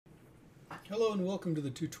Hello and welcome to the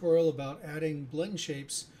tutorial about adding blend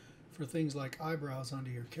shapes for things like eyebrows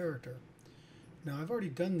onto your character. Now I've already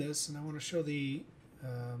done this and I want to show the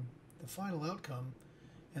final outcome,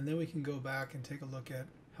 and then we can go back and take a look at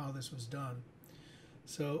how this was done.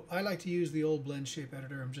 So I like to use the old blend shape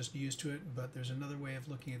editor. I'm just used to it, but there's another way of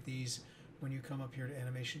looking at these when you come up here to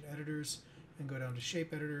animation editors and go down to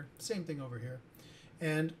shape editor. Same thing over here.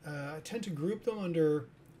 And I tend to group them under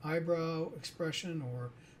eyebrow expression or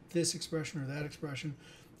this expression or that expression,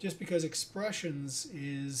 just because expressions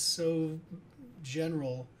is so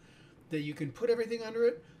general that you can put everything under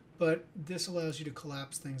it, but this allows you to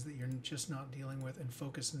collapse things that you're just not dealing with and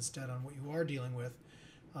focus instead on what you are dealing with,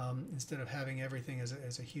 instead of having everything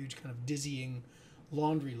as a huge kind of dizzying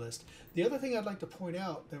laundry list. The other thing I'd like to point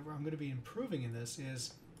out that I'm going to be improving in this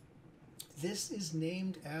is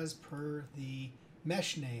named as per the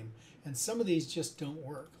mesh name, and some of these just don't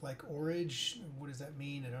work, like orage. What does that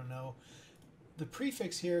mean? I don't know. The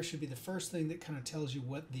prefix here should be the first thing that kind of tells you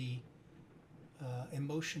what the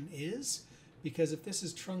emotion is, because if this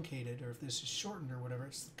is truncated or if this is shortened or whatever,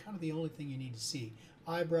 it's kind of the only thing you need to see.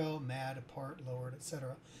 Eyebrow, mad, apart, lowered,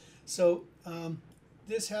 etc. So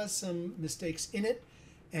this has some mistakes in it,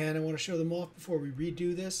 and I want to show them off before we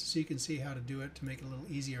redo this so you can see how to do it to make it a little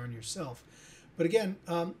easier on yourself. But again,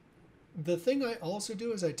 the thing I also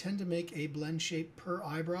do is I tend to make a blend shape per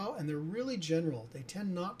eyebrow, and they're really general. They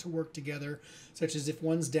tend not to work together, such as if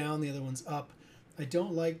one's down, the other one's up. I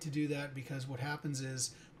don't like to do that because what happens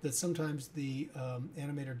is that sometimes the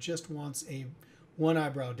animator just wants one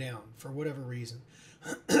eyebrow down for whatever reason.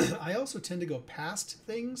 I also tend to go past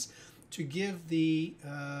things to give the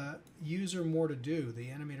user more to do, the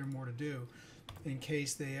animator more to do, in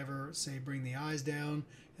case they ever, say, bring the eyes down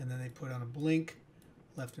and then they put on a blink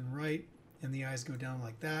left and right, and the eyes go down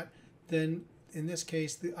like that. Then in this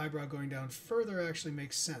case, the eyebrow going down further actually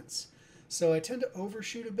makes sense. So I tend to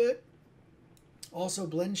overshoot a bit. Also,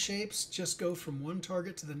 blend shapes just go from one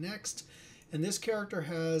target to the next, and this character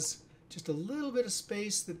has just a little bit of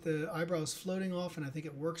space that the eyebrow is floating off, and I think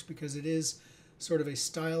it works because it is sort of a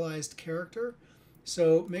stylized character.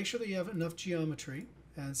 So make sure that you have enough geometry,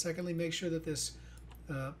 and secondly, make sure that this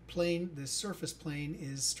plane, this surface plane,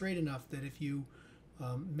 is straight enough that if you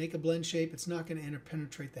make a blend shape, it's not going to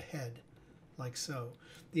interpenetrate the head like so.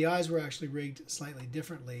 The eyes were actually rigged slightly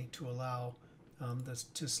differently to allow this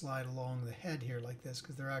to slide along the head here like this,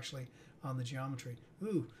 because they're actually on the geometry. Ooh,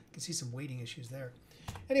 you can see some weighting issues there.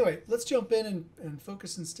 Anyway, let's jump in and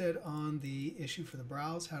focus instead on the issue for the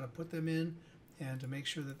brows, how to put them in, and to make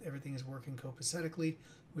sure that everything is working copacetically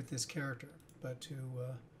with this character, but to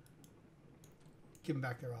give them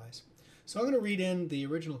back their eyes. So I'm going to read in the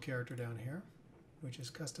original character down here, which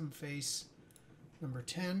is custom face number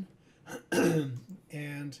 10,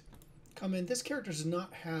 and come in. This character does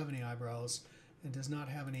not have any eyebrows and does not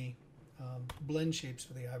have any blend shapes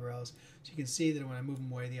for the eyebrows. So you can see that when I move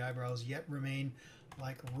them away, the eyebrows yet remain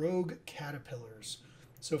like rogue caterpillars.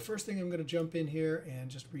 So first thing, I'm going to jump in here and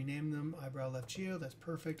just rename them. Eyebrow left geo, that's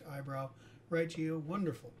perfect. Eyebrow right geo,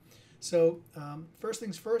 wonderful. So first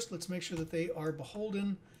things first, let's make sure that they are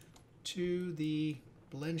beholden to the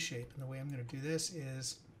blend shape. And the way I'm going to do this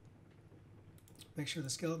is make sure the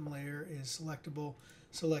skeleton layer is selectable.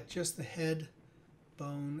 Select just the head,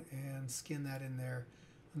 bone, and skin that in there.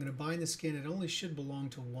 I'm going to bind the skin. It only should belong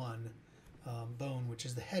to one bone, which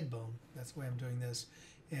is the head bone. That's the way I'm doing this.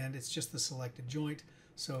 And it's just the selected joint.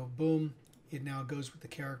 So boom, it now goes with the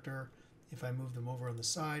character. If I move them over on the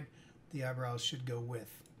side, the eyebrows should go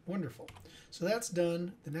with. Wonderful. So that's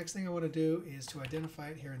done. The next thing I want to do is to identify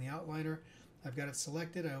it here in the outliner. I've got it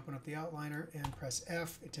selected. I open up the outliner and press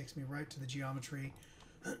F. It takes me right to the geometry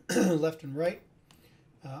left and right.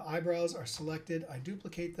 Eyebrows are selected. I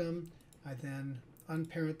duplicate them. I then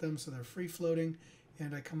unparent them so they're free floating,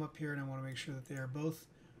 and I come up here and I want to make sure that they are both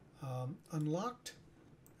unlocked.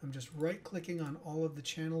 I'm just right clicking on all of the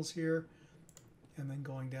channels here and then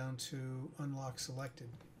going down to unlock selected.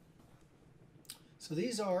 So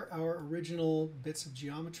these are our original bits of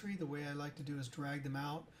geometry. The way I like to do is drag them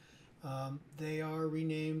out. They are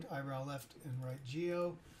renamed eyebrow left and right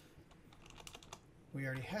geo. We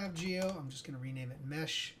already have geo. I'm just going to rename it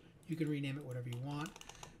mesh. You can rename it whatever you want.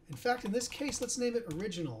 In fact, in this case, let's name it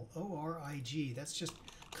original, O-R-I-G. That's just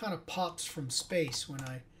kind of pops from space when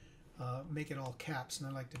I make it all caps, and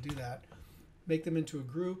I like to do that. Make them into a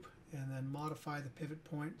group and then modify the pivot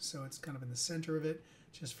point so it's kind of in the center of it,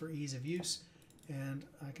 just for ease of use. And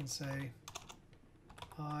I can say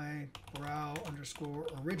eyebrow underscore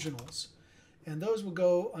originals, and those will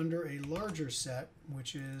go under a larger set,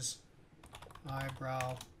 which is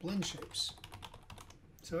eyebrow blend shapes.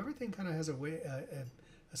 So everything kind of has a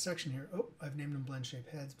section here. Oh, I've named them blend shape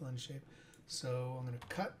heads, blend shape. So I'm going to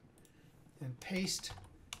cut and paste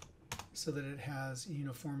so that it has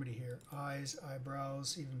uniformity here. Eyes,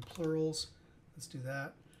 eyebrows, even plurals. Let's do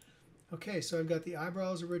that. Okay, so I've got the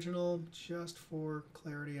eyebrows original. Just for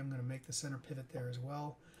clarity, I'm going to make the center pivot there as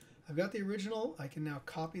well. I've got the original. I can now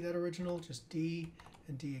copy that original, just D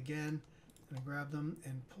and D again. And grab them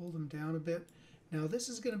and pull them down a bit. Now this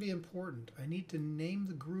is going to be important. I need to name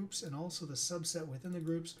the groups and also the subset within the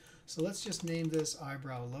groups. So let's just name this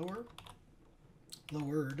eyebrow lowered.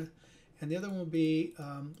 And the other one will be,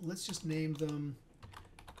 let's just name them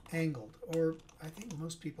angled. Or I think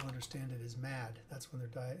most people understand it as mad. That's when they're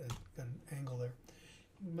got an angle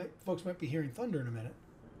there. Folks might be hearing thunder in a minute.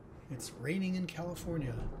 It's raining in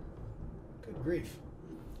California. Good grief.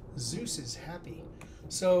 Zeus is happy.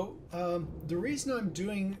 So the reason I'm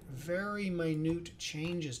doing very minute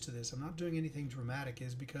changes to this, I'm not doing anything dramatic,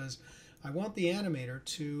 is because I want the animator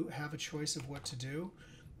to have a choice of what to do.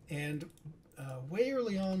 And way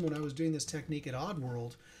early on when I was doing this technique at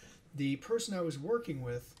Oddworld, the person I was working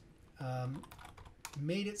with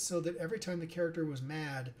made it so that every time the character was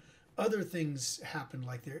mad, other things happened,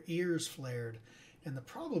 like their ears flared. And the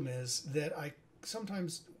problem is that I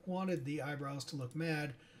sometimes wanted the eyebrows to look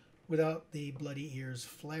mad without the bloody ears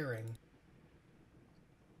flaring.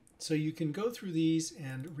 So you can go through these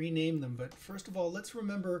and rename them, but first of all, let's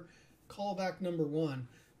remember callback number 1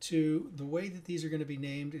 to the way that these are going to be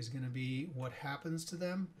named is going to be what happens to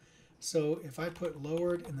them. So if I put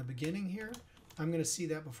lowered in the beginning here, I'm going to see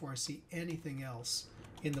that before I see anything else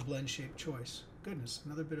in the blend shape choice. Goodness,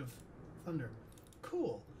 another bit of thunder.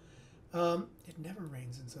 Cool. It never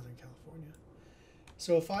rains in Southern California.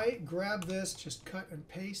 So if I grab this, just cut and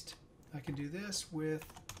paste, I can do this with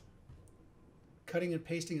cutting and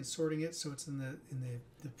pasting and sorting it so it's in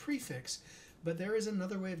the prefix. But there is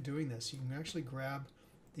another way of doing this. You can actually grab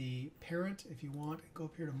the parent if you want, go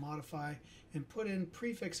up here to modify and put in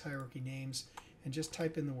prefix hierarchy names and just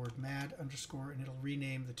type in the word mad underscore and it'll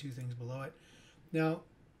rename the two things below it. Now,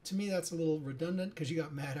 to me that's a little redundant because you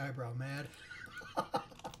got mad eyebrow mad.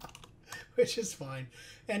 Which is fine.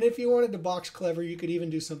 And if you wanted to box clever, you could even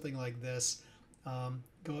do something like this.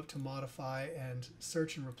 Go up to modify and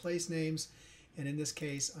search and replace names. And in this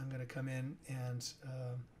case, I'm going to come in and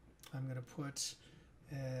I'm going to put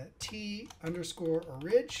T underscore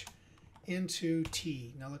orig into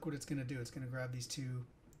T. Now look what it's going to do. It's going to grab these two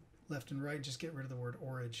left and right and just get rid of the word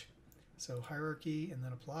orig. So hierarchy and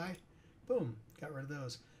then apply. Boom, got rid of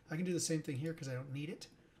those. I can do the same thing here because I don't need it.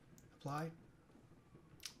 Apply.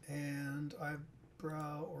 And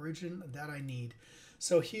eyebrow origin, that I need.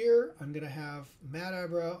 So here I'm going to have mad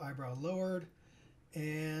eyebrow, eyebrow lowered,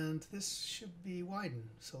 and this should be widen.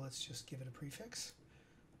 So let's just give it a prefix.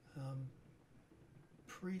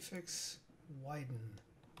 Prefix widen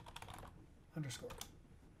underscore.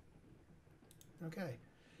 Okay,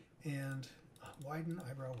 and widen,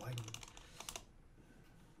 eyebrow widen.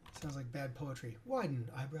 Sounds like bad poetry. Widen,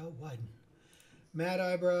 eyebrow widen. Mad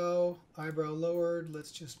eyebrow, eyebrow lowered.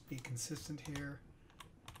 Let's just be consistent here.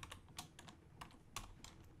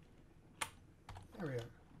 There we are.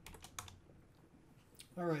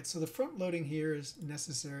 All right, so the front loading here is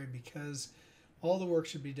necessary because all the work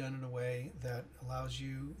should be done in a way that allows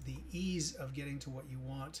you the ease of getting to what you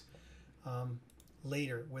want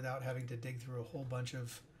later without having to dig through a whole bunch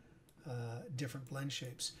of different blend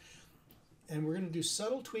shapes. And we're going to do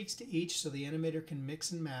subtle tweaks to each so the animator can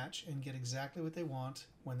mix and match and get exactly what they want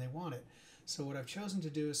when they want it. So what I've chosen to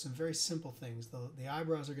do is some very simple things. The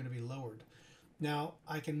eyebrows are going to be lowered. Now,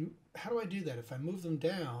 how do I do that? If I move them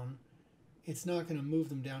down, it's not going to move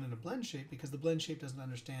them down in a blend shape because the blend shape doesn't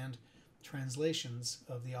understand translations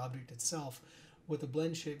of the object itself. What the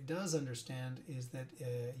blend shape does understand is that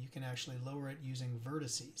you can actually lower it using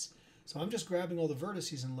vertices. So I'm just grabbing all the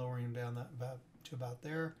vertices and lowering them down to about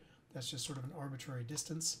there. That's just sort of an arbitrary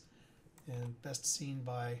distance and best seen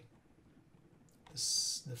by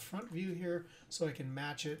the front view here, so I can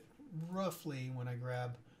match it roughly when I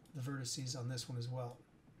grab the vertices on this one as well.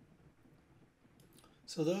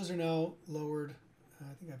 So those are now lowered.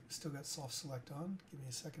 I think I've still got soft select on. Give me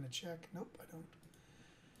a second to check. Nope, I don't.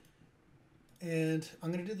 And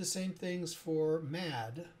I'm going to do the same things for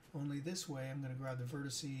mad, only this way I'm going to grab the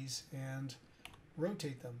vertices and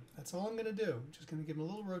rotate them. That's all I'm going to do. I'm just going to give them a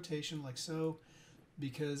little rotation like so,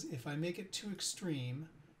 because if I make it too extreme,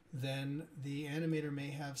 then the animator may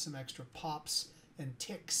have some extra pops and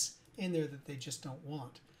ticks in there that they just don't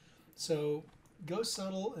want. So go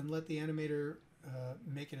subtle and let the animator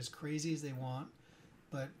make it as crazy as they want,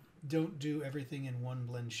 but don't do everything in one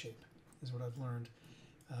blend shape, is what I've learned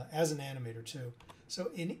as an animator too.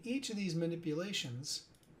 So in each of these manipulations,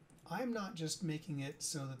 I'm not just making it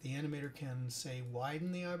so that the animator can, say,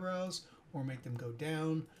 widen the eyebrows or make them go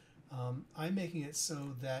down. I'm making it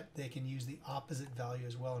so that they can use the opposite value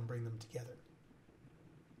as well and bring them together.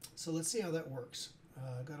 So let's see how that works.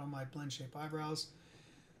 I've got all my blend shape eyebrows,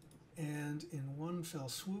 and in one fell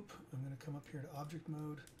swoop, I'm going to come up here to object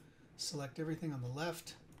mode, select everything on the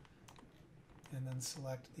left, and then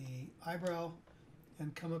select the eyebrow,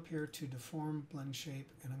 and come up here to deform blend shape,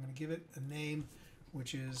 and I'm going to give it a name,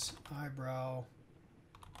 which is eyebrow.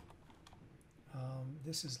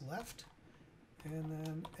 This is left, and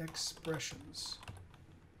then expressions.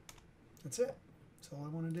 That's it. That's all I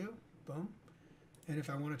want to do. Boom. And if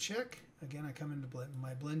I want to check, again, I come into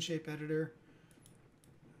my blend shape editor,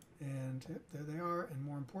 and yep, there they are. And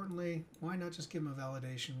more importantly, why not just give them a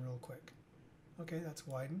validation real quick? Okay, that's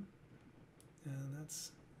widen, and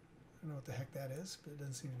that's, I don't know what the heck that is, but it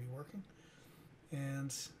doesn't seem to be working.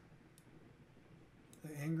 And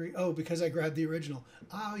the angry, oh, because I grabbed the original.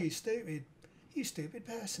 Oh, you stupid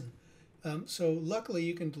person. So luckily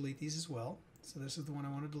you can delete these as well. So this is the one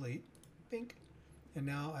I want to delete. Bink. And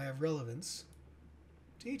now I have relevance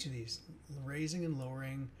to each of these, raising and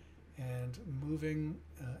lowering and moving,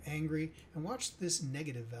 angry. And watch this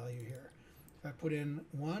negative value here. If I put in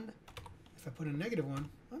 1, if I put in -1,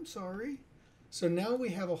 I'm sorry. So now we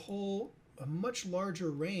have a much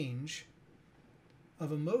larger range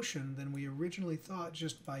of emotion than we originally thought,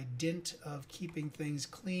 just by dint of keeping things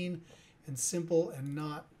clean and simple and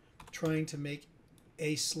not trying to make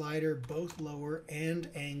a slider both lower and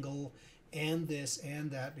angle and this and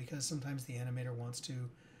that, because sometimes the animator wants to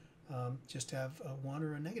just have a 1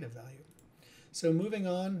 or a negative value. So moving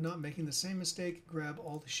on, not making the same mistake, grab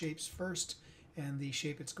all the shapes first and the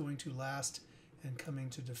shape it's going to last, and coming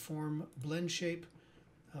to deform blend shape.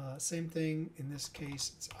 Same thing, in this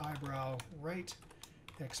case it's eyebrow right,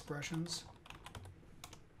 expressions,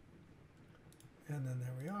 and then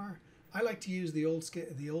there we are. I like to use the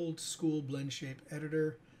old school blend shape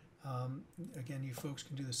editor. Again, you folks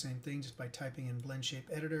can do the same thing just by typing in blend shape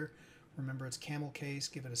editor. Remember, it's camel case,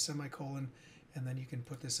 give it a semicolon, and then you can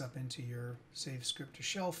put this up into your save script to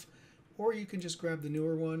shelf, or you can just grab the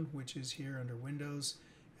newer one, which is here under Windows,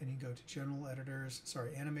 and you go to general editors,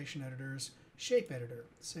 animation editors, shape editor.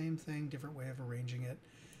 Same thing, different way of arranging it.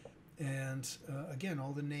 And again,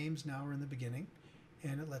 all the names now are in the beginning,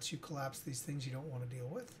 and it lets you collapse these things you don't want to deal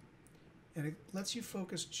with. And it lets you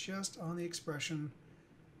focus just on the expression,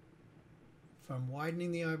 from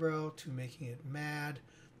widening the eyebrow to making it mad,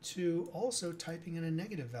 to also typing in a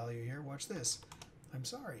negative value here. Watch this. I'm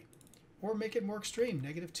sorry. Or make it more extreme,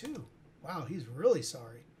 -2. Wow, he's really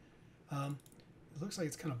sorry. It looks like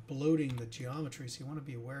it's kind of bloating the geometry, so you want to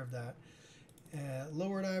be aware of that.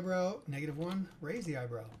 Lowered eyebrow, -1. Raise the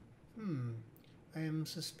eyebrow. I am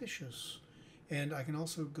suspicious. And I can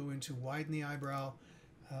also go into widen the eyebrow,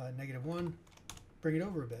 -1, bring it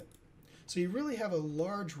over a bit. So you really have a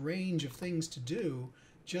large range of things to do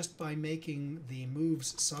just by making the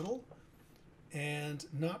moves subtle and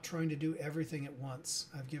not trying to do everything at once.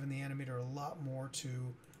 I've given the animator a lot more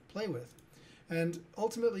to play with. And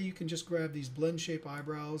ultimately you can just grab these blend shape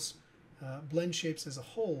eyebrows, blend shapes as a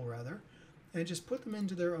whole rather, and just put them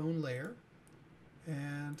into their own layer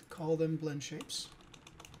and call them blend shapes.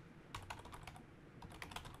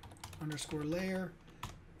 Underscore layer,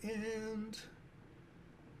 and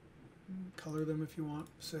color them if you want,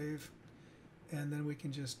 save, and then we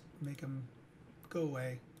can just make them go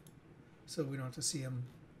away so we don't have to see them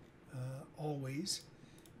always,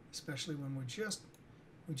 especially when we just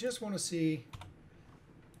want to see.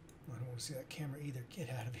 I don't want to see that camera either. Get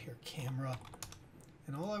out of here, camera.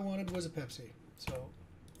 And all I wanted was a Pepsi. So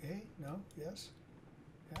A, no, yes,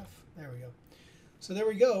 F, there we go. So there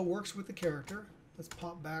we go, works with the character. Let's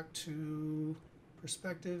pop back to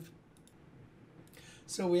perspective.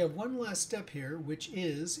 So we have one last step here, which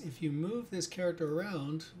is if you move this character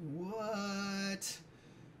around, what?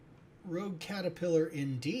 Rogue caterpillar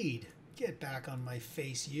indeed. Get back on my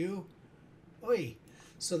face, you. Oi.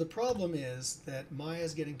 So the problem is that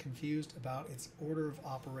Maya's getting confused about its order of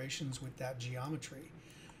operations with that geometry.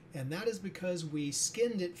 And that is because we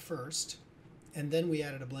skinned it first, and then we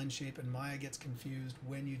added a blend shape, and Maya gets confused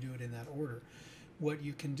when you do it in that order. What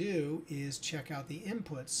you can do is check out the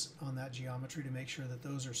inputs on that geometry to make sure that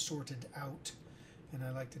those are sorted out. And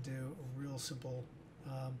I like to do a real simple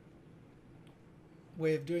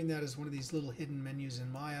way of doing that is one of these little hidden menus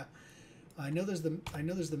in Maya. I know there's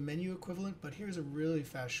the menu equivalent, but here's a really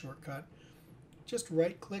fast shortcut. Just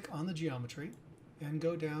right-click on the geometry and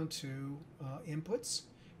go down to inputs,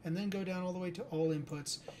 and then go down all the way to all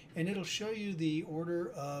inputs, and it'll show you the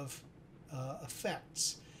order of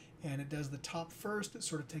effects. and it does the top first. It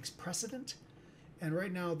sort of takes precedent. And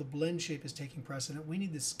right now the blend shape is taking precedent. We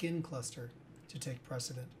need the skin cluster to take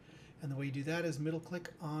precedent. And the way you do that is middle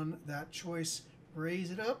click on that choice,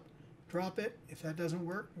 raise it up, drop it. If that doesn't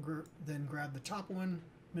work, then grab the top one,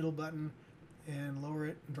 middle button, and lower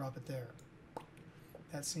it and drop it there.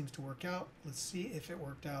 That seems to work out. Let's see if it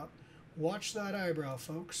worked out. Watch that eyebrow,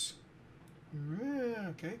 folks. Yeah,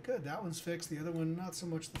 okay, good. That one's fixed. The other one, not so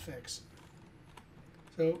much the fix.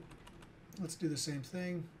 So let's do the same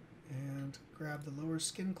thing and grab the lower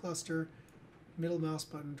skin cluster, middle mouse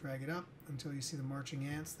button, drag it up until you see the marching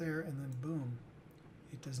ants there, and then boom.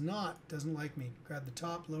 It doesn't like me. Grab the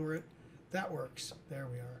top, lower it. That works. There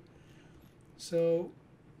we are. So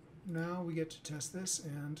now we get to test this,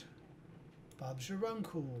 and Bob's your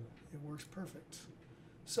cool. It works perfect.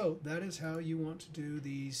 So that is how you want to do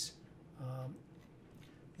these.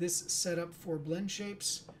 This setup for blend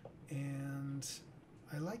shapes, and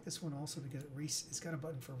I like this one also because it's got a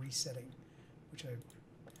button for resetting, which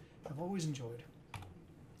I've always enjoyed.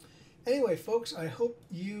 Anyway, folks, I hope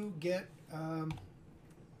you get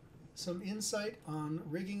some insight on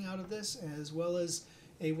rigging out of this, as well as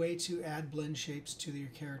a way to add blend shapes to your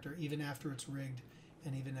character even after it's rigged,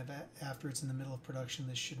 and even after it's in the middle of production.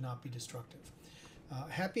 This should not be destructive.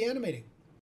 Happy animating!